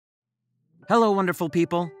Hello, wonderful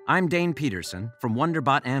people. I'm Dane Peterson from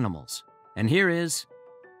Wonderbot Animals, and here is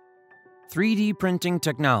 3D printing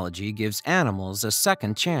technology gives animals a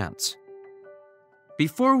second chance.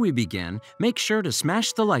 Before we begin, make sure to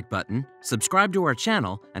smash the like button, subscribe to our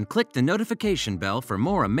channel, and click the notification bell for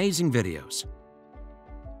more amazing videos.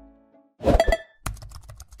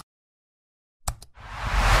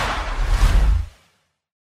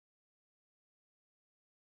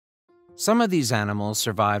 Some of these animals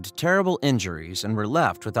survived terrible injuries and were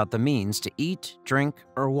left without the means to eat, drink,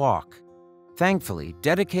 or walk. Thankfully,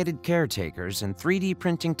 dedicated caretakers and 3D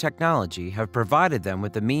printing technology have provided them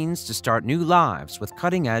with the means to start new lives with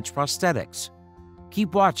cutting-edge prosthetics.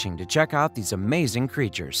 Keep watching to check out these amazing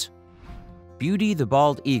creatures. Beauty the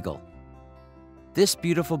bald eagle. This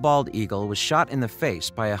beautiful bald eagle was shot in the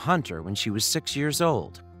face by a hunter when she was 6 years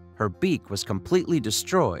old. Her beak was completely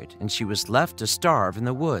destroyed and she was left to starve in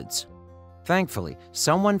the woods. Thankfully,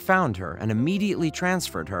 someone found her and immediately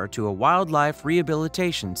transferred her to a wildlife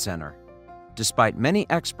rehabilitation center. Despite many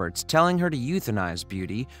experts telling her to euthanize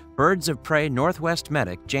Beauty, Birds of Prey Northwest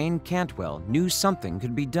medic Jane Cantwell knew something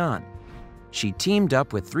could be done. She teamed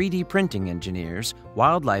up with 3D printing engineers,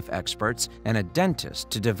 wildlife experts, and a dentist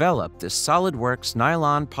to develop this Solidworks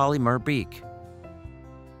nylon polymer beak.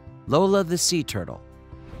 Lola the Sea Turtle.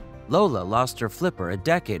 Lola lost her flipper a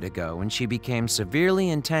decade ago when she became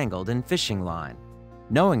severely entangled in fishing line.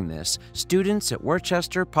 Knowing this, students at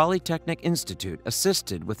Worcester Polytechnic Institute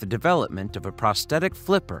assisted with the development of a prosthetic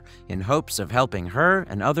flipper in hopes of helping her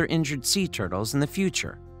and other injured sea turtles in the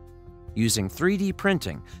future. Using 3D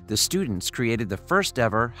printing, the students created the first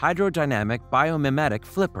ever hydrodynamic biomimetic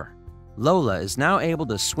flipper. Lola is now able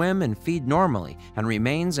to swim and feed normally and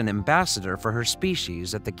remains an ambassador for her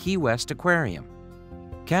species at the Key West Aquarium.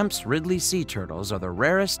 Kemp's Ridley sea turtles are the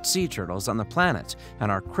rarest sea turtles on the planet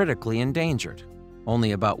and are critically endangered.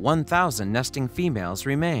 Only about 1,000 nesting females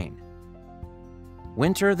remain.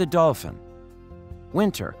 Winter the dolphin.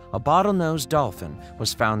 Winter, a bottlenose dolphin,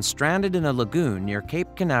 was found stranded in a lagoon near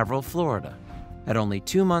Cape Canaveral, Florida. At only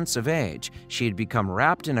 2 months of age, she had become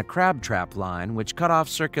wrapped in a crab trap line which cut off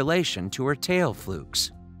circulation to her tail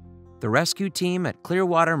flukes. The rescue team at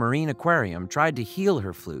Clearwater Marine Aquarium tried to heal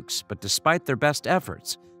her flukes, but despite their best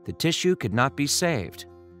efforts, the tissue could not be saved.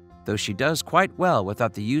 Though she does quite well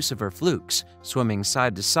without the use of her flukes, swimming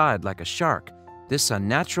side to side like a shark, this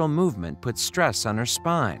unnatural movement puts stress on her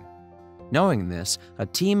spine. Knowing this, a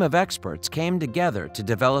team of experts came together to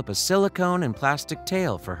develop a silicone and plastic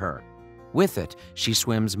tail for her. With it, she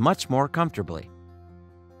swims much more comfortably.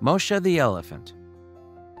 Mosha the Elephant.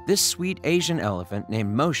 This sweet Asian elephant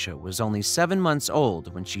named Mosha was only 7 months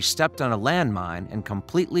old when she stepped on a landmine and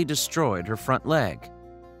completely destroyed her front leg.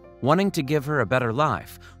 Wanting to give her a better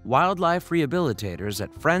life, wildlife rehabilitators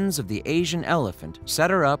at Friends of the Asian Elephant set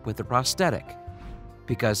her up with a prosthetic.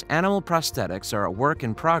 Because animal prosthetics are a work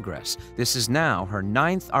in progress, this is now her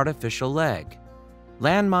 9th artificial leg.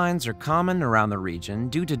 Landmines are common around the region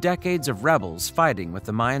due to decades of rebels fighting with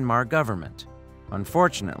the Myanmar government.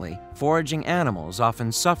 Unfortunately, foraging animals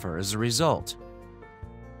often suffer as a result.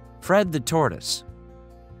 Fred the tortoise.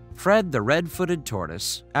 Fred the red-footed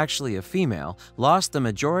tortoise, actually a female, lost the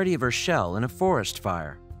majority of her shell in a forest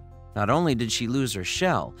fire. Not only did she lose her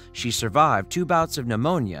shell, she survived 2 bouts of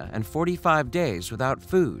pneumonia and 45 days without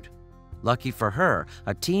food. Lucky for her,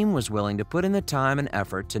 a team was willing to put in the time and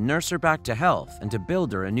effort to nurse her back to health and to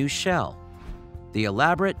build her a new shell. The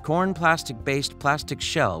elaborate corn plastic-based plastic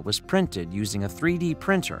shell was printed using a 3D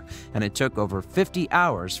printer, and it took over 50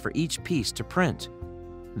 hours for each piece to print.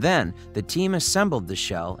 Then, the team assembled the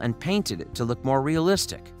shell and painted it to look more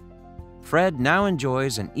realistic. Fred now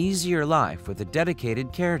enjoys an easier life with a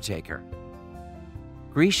dedicated caretaker.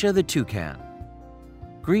 Grecia the Toucan.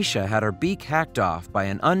 Grecia had her beak hacked off by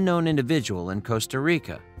an unknown individual in Costa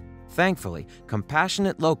Rica. Thankfully,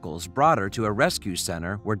 compassionate locals brought her to a rescue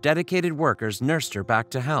center where dedicated workers nursed her back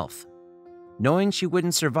to health. Knowing she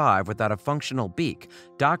wouldn't survive without a functional beak,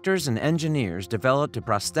 doctors and engineers developed a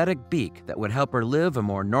prosthetic beak that would help her live a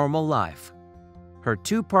more normal life. Her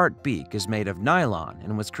 2-part beak is made of nylon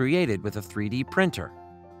and was created with a 3D printer.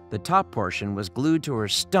 The top portion was glued to her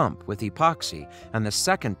stump with epoxy, and the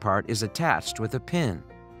second part is attached with a pin.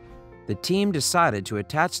 The team decided to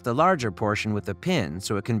attach the larger portion with a pin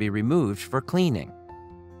so it can be removed for cleaning.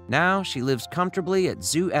 Now she lives comfortably at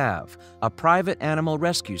Zoo Ave, a private animal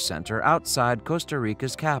rescue center outside Costa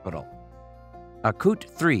Rica's capital. A Coot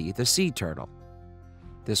the sea turtle.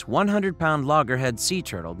 This 100-pound loggerhead sea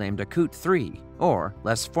turtle named a Coot, or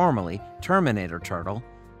less formally, Terminator turtle,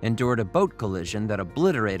 endured a boat collision that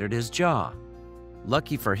obliterated his jaw.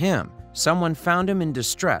 Lucky for him, someone found him in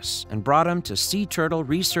distress and brought him to Sea Turtle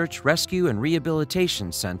Research, Rescue, and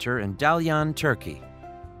Rehabilitation Center in Dalyan, Turkey.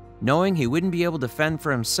 Knowing he wouldn't be able to fend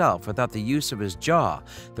for himself without the use of his jaw,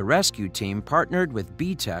 the rescue team partnered with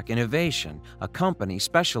BTech Innovation, a company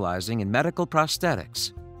specializing in medical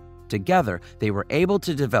prosthetics. Together, they were able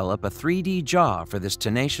to develop a 3D jaw for this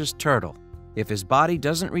tenacious turtle. If his body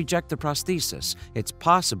doesn't reject the prosthesis, it's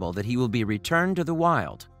possible that he will be returned to the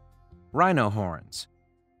wild. Rhino Horns.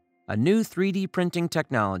 A new 3D printing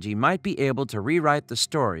technology might be able to rewrite the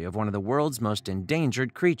story of one of the world's most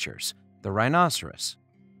endangered creatures, the rhinoceros.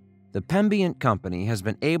 The Pembient Company has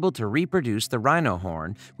been able to reproduce the rhino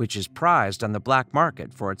horn, which is prized on the black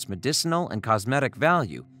market for its medicinal and cosmetic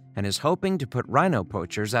value, and is hoping to put rhino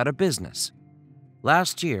poachers out of business.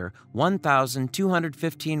 Last year,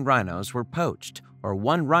 1,215 rhinos were poached, or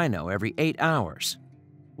one rhino every 8 hours.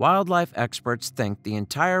 Wildlife experts think the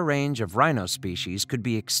entire range of rhino species could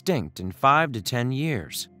be extinct in 5 to 10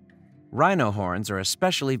 years. Rhino horns are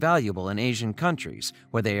especially valuable in Asian countries,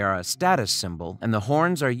 where they are a status symbol and the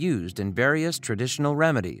horns are used in various traditional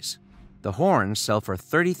remedies. The horns sell for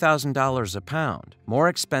 $30,000 a pound, more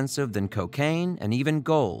expensive than cocaine and even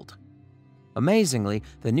gold. Amazingly,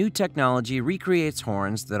 the new technology recreates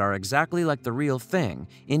horns that are exactly like the real thing,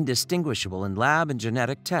 indistinguishable in lab and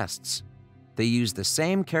genetic tests. They use the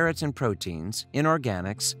same keratin proteins,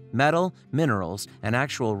 inorganics, metal, minerals, and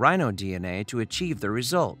actual rhino DNA to achieve the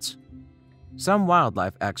results. Some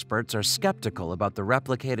wildlife experts are skeptical about the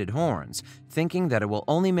replicated horns, thinking that it will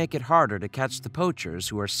only make it harder to catch the poachers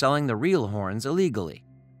who are selling the real horns illegally.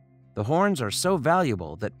 The horns are so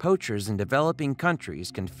valuable that poachers in developing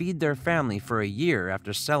countries can feed their family for a year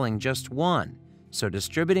after selling just one, so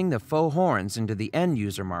distributing the faux horns into the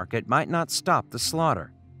end-user market might not stop the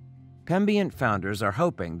slaughter. Pembient founders are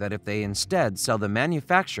hoping that if they instead sell the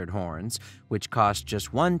manufactured horns, which cost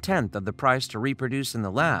just 1/10 of the price to reproduce in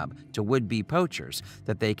the lab, to would-be poachers,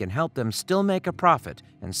 that they can help them still make a profit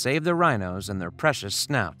and save the rhinos and their precious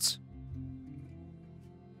snouts.